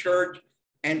Catholic Church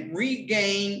and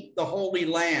regain the Holy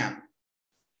Land.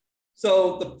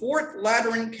 So the Fourth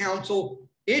Lateran Council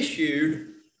issued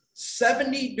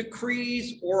 70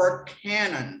 decrees or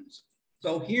canons.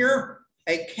 So here,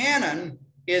 a canon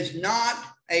is not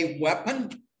a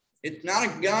weapon. It's not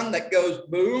a gun that goes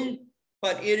boom,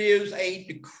 but it is a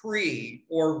decree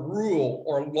or rule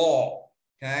or law,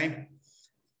 okay?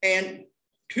 And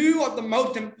two of the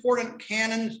most important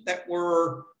canons that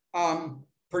were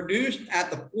produced at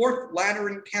the Fourth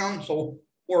Lateran Council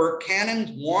were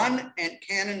Canons 1 and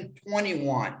Canon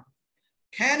 21.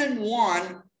 Canon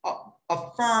 1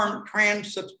 affirmed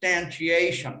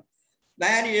transubstantiation.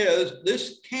 That is,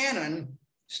 this canon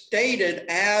stated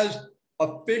as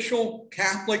official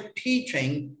Catholic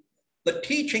teaching, the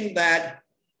teaching that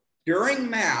during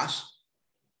Mass,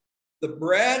 the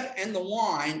bread and the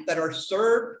wine that are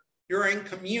served during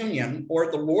communion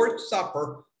or the Lord's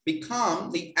Supper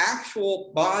become the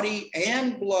actual body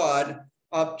and blood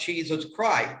of Jesus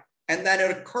Christ, and that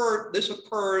this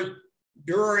occurs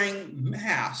during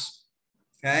Mass.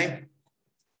 Okay.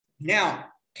 Now,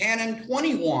 Canon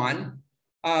 21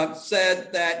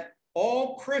 said that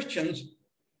all Christians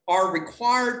are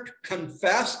required to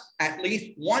confess at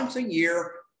least once a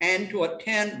year and to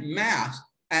attend Mass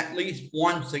at least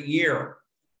once a year.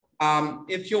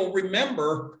 If you'll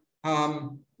remember,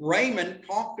 Raymond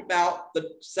talked about the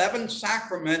 7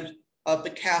 sacraments of the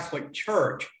Catholic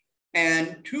Church.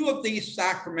 And 2 of these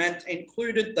sacraments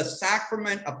included the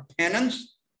sacrament of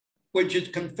penance, which is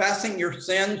confessing your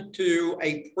sins to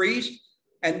a priest.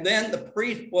 And then the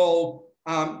priest will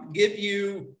give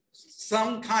you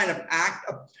some kind of act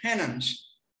of penance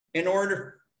in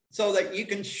order so that you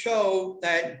can show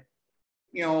that,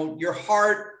 you know, your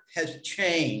heart has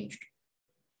changed.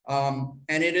 And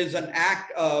it is an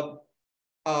act of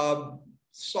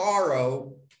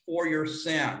sorrow for your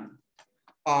sin.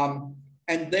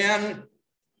 And then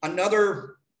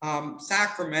another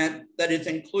sacrament that is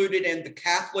included in the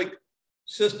Catholic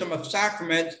system of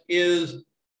sacraments is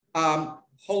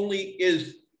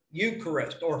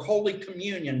Eucharist or Holy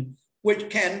Communion, which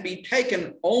can be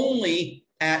taken only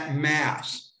at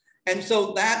Mass. And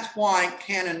so that's why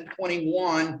Canon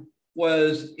 21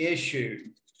 was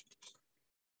issued.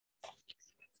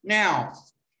 Now,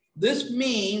 this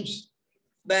means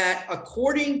that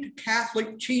according to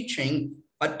Catholic teaching,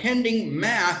 attending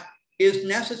Mass is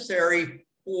necessary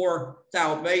for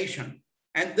salvation.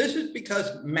 And this is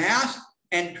because Mass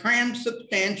and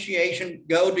transubstantiation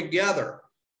go together.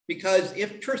 Because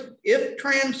if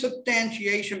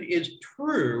transubstantiation is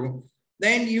true,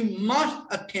 then you must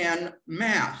attend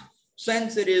Mass,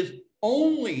 since it is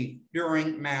only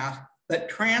during Mass that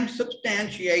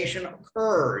transubstantiation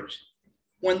occurs,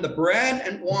 when the bread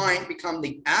and wine become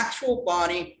the actual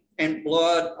body and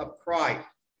blood of Christ.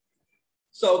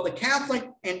 So the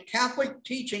Catholic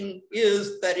teaching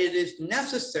is that it is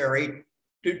necessary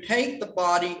to take the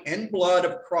body and blood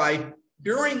of Christ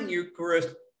during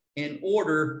Eucharist in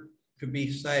order to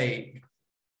be saved.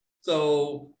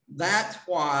 So that's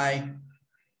why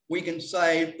we can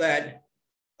say that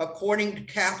according to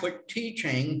Catholic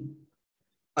teaching,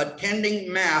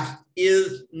 attending Mass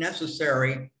is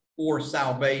necessary for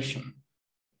salvation.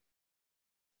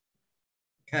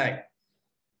 Okay.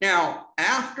 Now,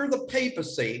 after the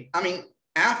papacy,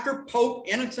 after Pope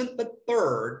Innocent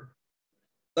III,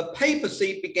 the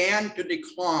papacy began to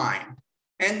decline.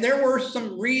 And there were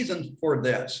some reasons for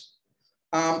this.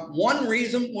 One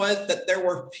reason was that there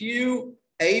were few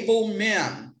able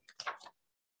men.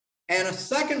 And a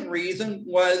second reason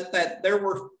was that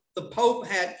the Pope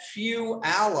had few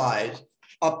allies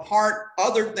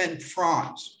other than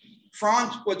France.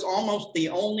 France was almost the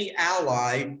only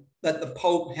ally that the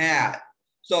Pope had.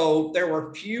 So there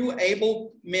were few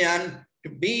able men to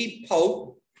be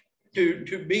Pope,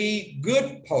 to be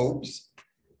good popes,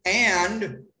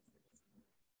 and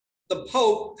the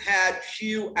Pope had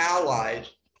few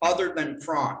allies other than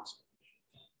France.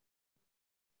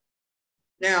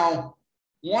 Now,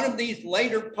 one of these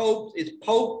later popes is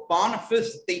Pope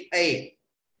Boniface VIII.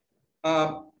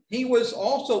 He was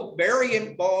also very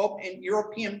involved in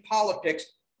European politics,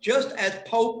 just as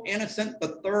Pope Innocent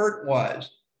III was.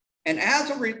 And as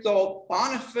a result,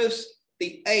 Boniface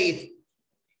VIII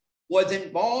was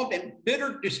involved in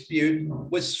bitter dispute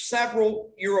with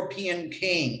several European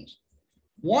kings.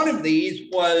 One of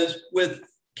these was with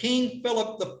King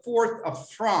Philip IV of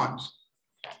France.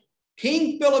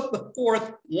 King Philip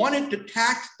IV wanted to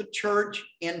tax the church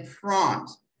in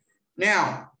France.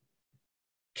 Now,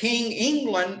 King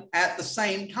England at the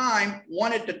same time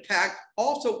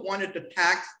also wanted to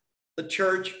tax the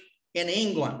church in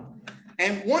England.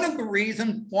 And one of the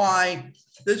reasons why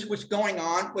this was going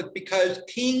on was because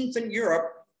kings in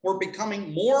Europe were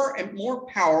becoming more and more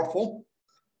powerful.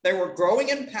 They were growing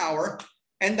in power,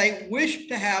 and they wished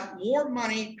to have more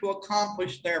money to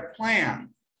accomplish their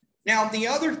plan. Now,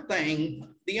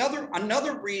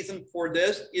 another reason for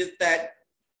this is that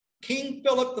King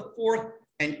Philip IV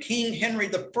and King Henry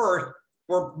I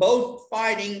were both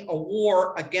fighting a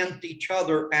war against each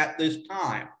other at this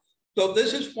time. So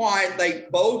this is why they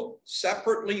both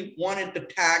separately wanted to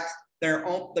tax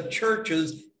the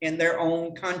churches in their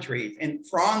own countries, in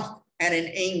France and in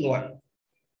England.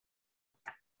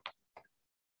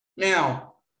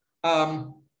 Now,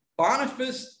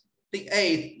 Boniface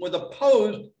VIII was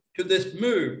opposed to this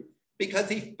move because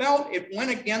he felt it went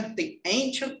against the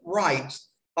ancient rites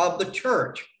of the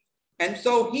church. And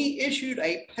so he issued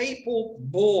a papal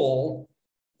bull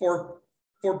for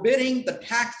forbidding the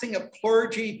taxing of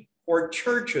clergy or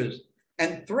churches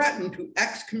and threatened to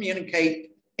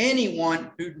excommunicate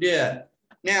anyone who did.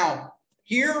 Now,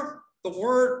 here the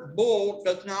word bull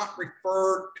does not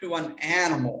refer to an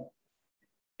animal.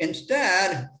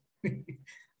 Instead,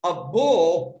 a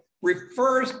bull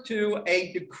refers to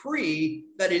a decree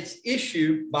that is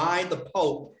issued by the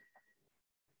Pope.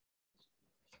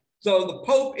 So the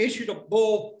Pope issued a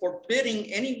bull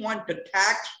forbidding anyone to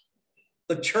tax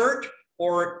the church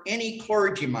or any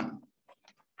clergyman.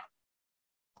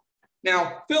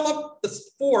 Now, Philip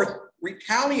IV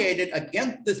retaliated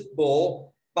against this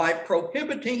bull by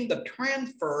prohibiting the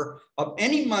transfer of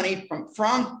any money from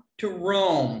France to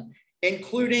Rome,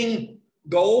 including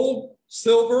gold,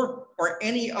 silver, or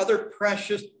any other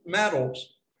precious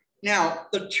metals. Now,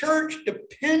 the church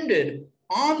depended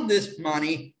on this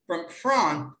money from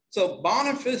France, so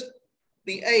Boniface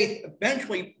VIII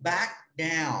eventually backed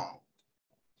down.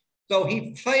 So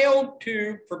he failed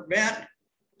to prevent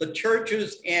the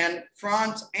churches in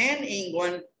France and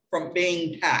England from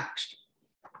being taxed.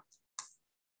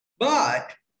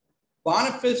 But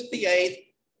Boniface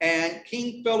VIII and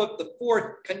King Philip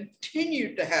IV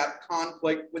continued to have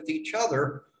conflict with each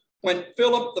other when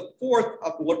Philip IV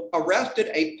arrested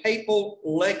a papal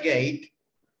legate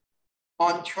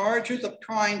on charges of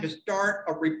trying to start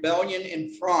a rebellion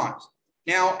in France.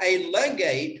 Now, a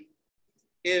legate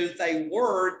is a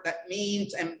word that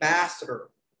means ambassador.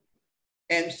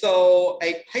 And so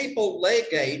a papal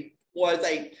legate was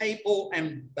a papal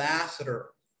ambassador.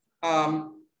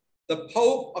 The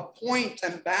Pope appoints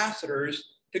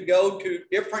ambassadors to go to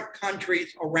different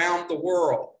countries around the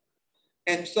world.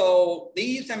 And so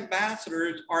these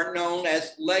ambassadors are known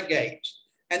as legates.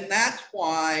 And that's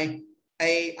why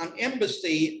an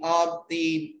embassy of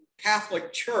the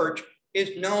Catholic Church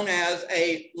is known as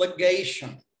a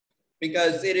legation,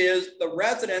 because it is the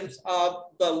residence of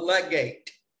the legate.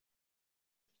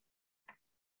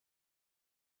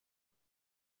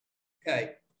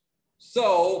 Okay,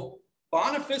 so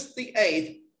Boniface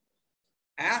VIII,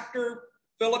 after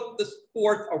Philip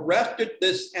IV arrested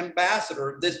this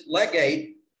ambassador, this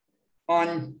legate,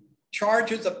 on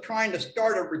charges of trying to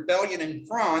start a rebellion in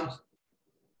France,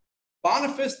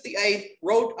 Boniface VIII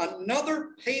wrote another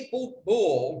papal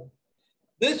bull,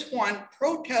 this one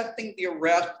protesting the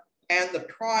arrest and the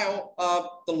trial of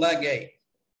the legate.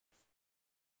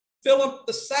 Philip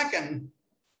II,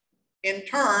 in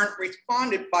turn,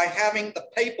 responded by having the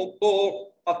papal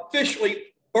bull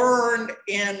officially burned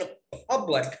in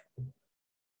public.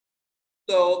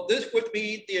 So this would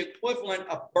be the equivalent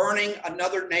of burning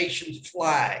another nation's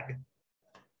flag.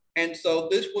 And so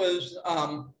this was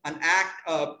an act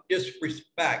of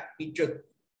disrespect. He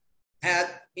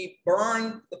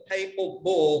burned the papal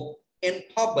bull in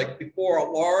public before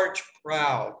a large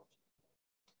crowd.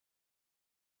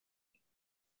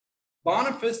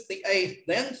 Boniface VIII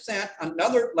then sent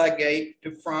another legate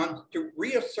to France to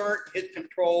reassert his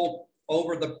control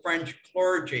over the French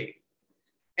clergy.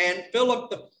 And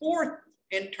Philip IV,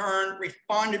 in turn,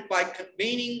 responded by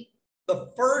convening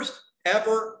the first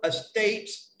ever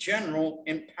Estates General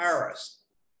in Paris.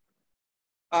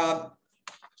 The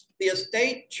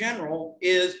Estates General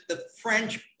is the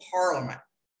French Parliament,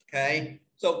 okay?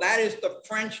 So that is the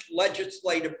French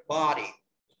legislative body.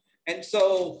 And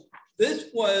so this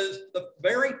was the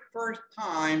very first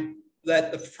time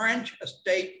that the French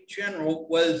Estates General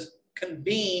was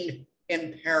convened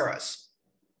in Paris.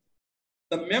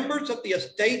 The members of the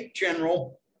Estates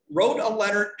General wrote a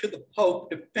letter to the Pope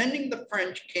defending the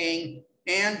French king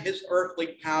and his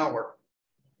earthly power.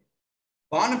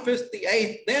 Boniface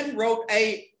VIII then wrote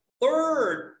a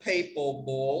third papal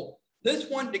bull, this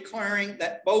one declaring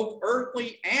that both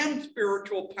earthly and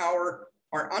spiritual power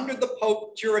are under the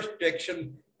Pope's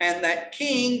jurisdiction and that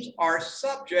kings are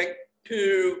subject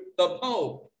to the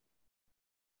Pope.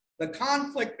 The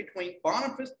conflict between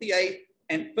Boniface VIII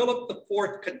and Philip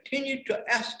IV continued to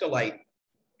escalate.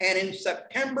 And in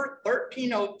September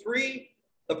 1303,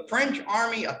 the French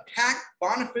army attacked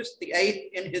Boniface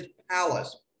VIII in his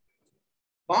palace.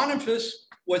 Boniface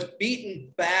was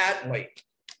beaten badly.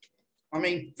 I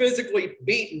mean, physically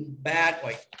beaten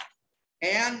badly.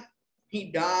 And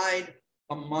he died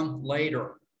a month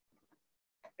later.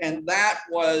 And that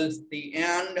was the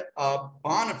end of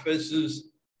Boniface's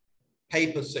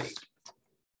papacy.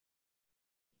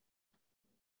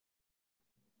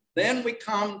 Then we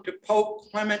come to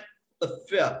Pope Clement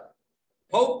V.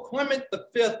 Pope Clement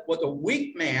V was a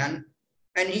weak man,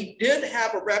 and he did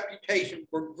have a reputation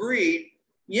for greed,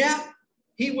 yet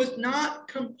he was not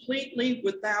completely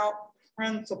without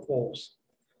principles.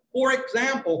 For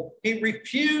example, he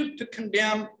refused to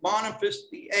condemn Boniface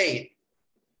VIII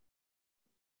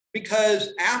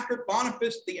because after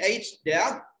Boniface VIII's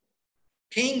death,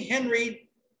 King Henry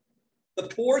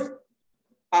IV,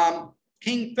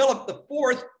 King Philip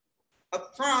IV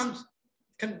of France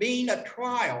convened a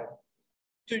trial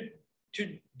to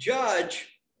judge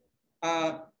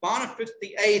Boniface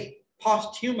VIII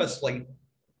posthumously.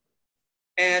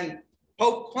 And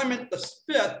Pope Clement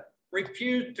V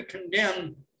refused to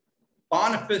condemn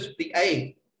Boniface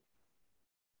VIII.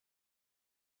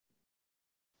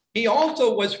 He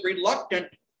also was reluctant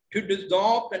to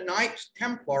dissolve the Knights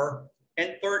Templar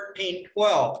in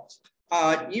 1312.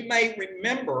 You may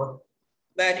remember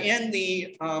that in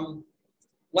the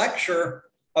lecture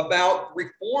about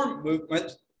reform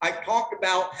movements, I talked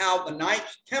about how the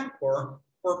Knights Templar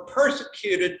were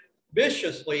persecuted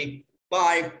viciously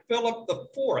by Philip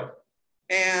IV.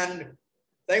 And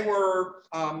they were,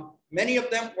 many of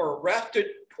them were arrested,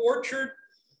 tortured,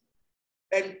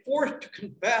 and forced to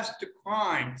confess to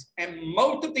crimes. And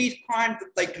most of these crimes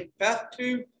that they confessed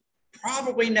to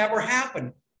probably never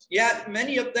happened. Yet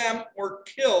many of them were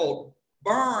killed,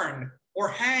 burned, or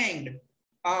hanged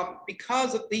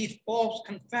because of these false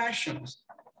confessions.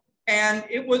 And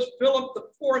it was Philip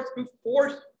IV who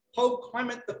forced Pope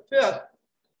Clement V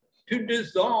to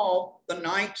dissolve the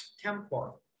Knights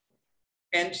Templar.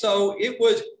 And so it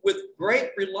was with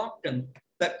great reluctance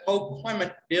that Pope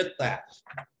Clement did that.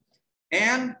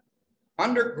 And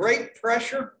under great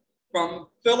pressure from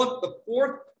Philip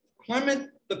IV, Clement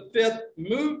V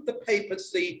moved the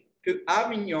papacy to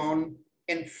Avignon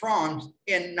in France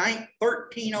in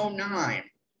 1309.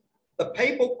 The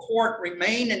papal court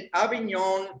remained in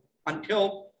Avignon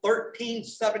until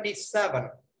 1377.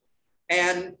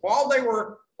 And while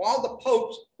the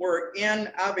popes were in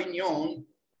Avignon,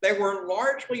 they were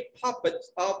largely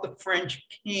puppets of the French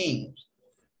kings.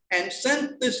 And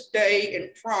since this day in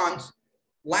France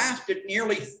lasted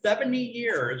nearly 70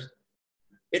 years,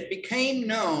 it became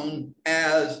known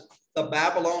as the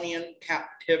Babylonian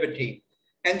captivity.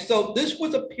 And so this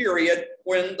was a period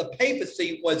when the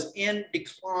papacy was in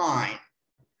decline.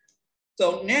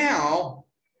 So now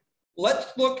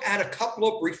let's look at a couple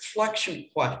of reflection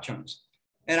questions.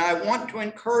 And I want to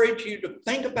encourage you to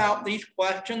think about these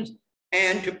questions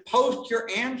and to post your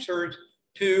answers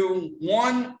to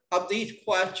one of these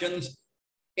questions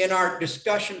in our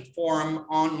discussion forum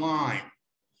online.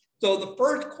 So the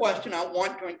first question I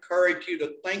want to encourage you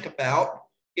to think about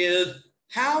is,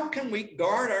 how can we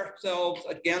guard ourselves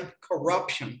against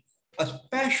corruption,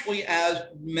 especially as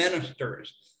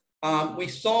ministers? We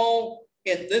saw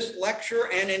in this lecture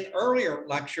and in earlier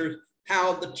lectures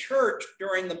how the church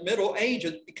during the Middle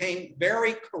Ages became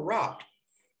very corrupt.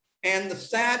 And the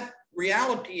sad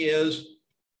reality is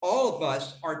all of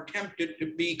us are tempted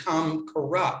to become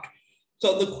corrupt.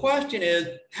 So the question is,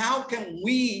 how can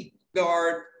we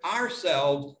guard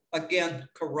ourselves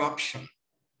against corruption?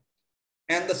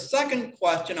 And the second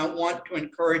question I want to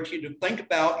encourage you to think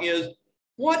about is,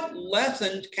 what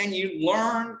lessons can you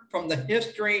learn from the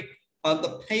history of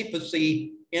the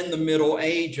papacy in the Middle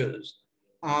Ages?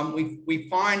 We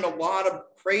find a lot of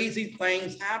crazy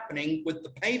things happening with the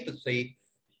papacy.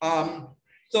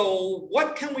 So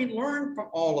what can we learn from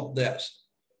all of this?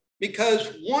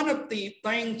 Because one of the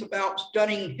things about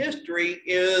studying history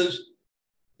is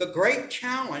the great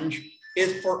challenge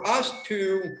is for us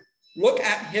to look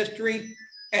at history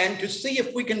and to see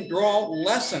if we can draw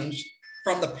lessons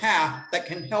from the past that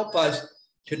can help us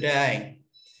today.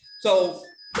 So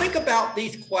think about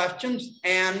these questions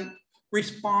and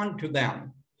respond to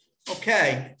them.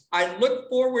 Okay, I look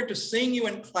forward to seeing you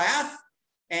in class,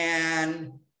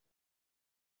 and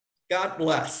God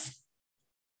bless.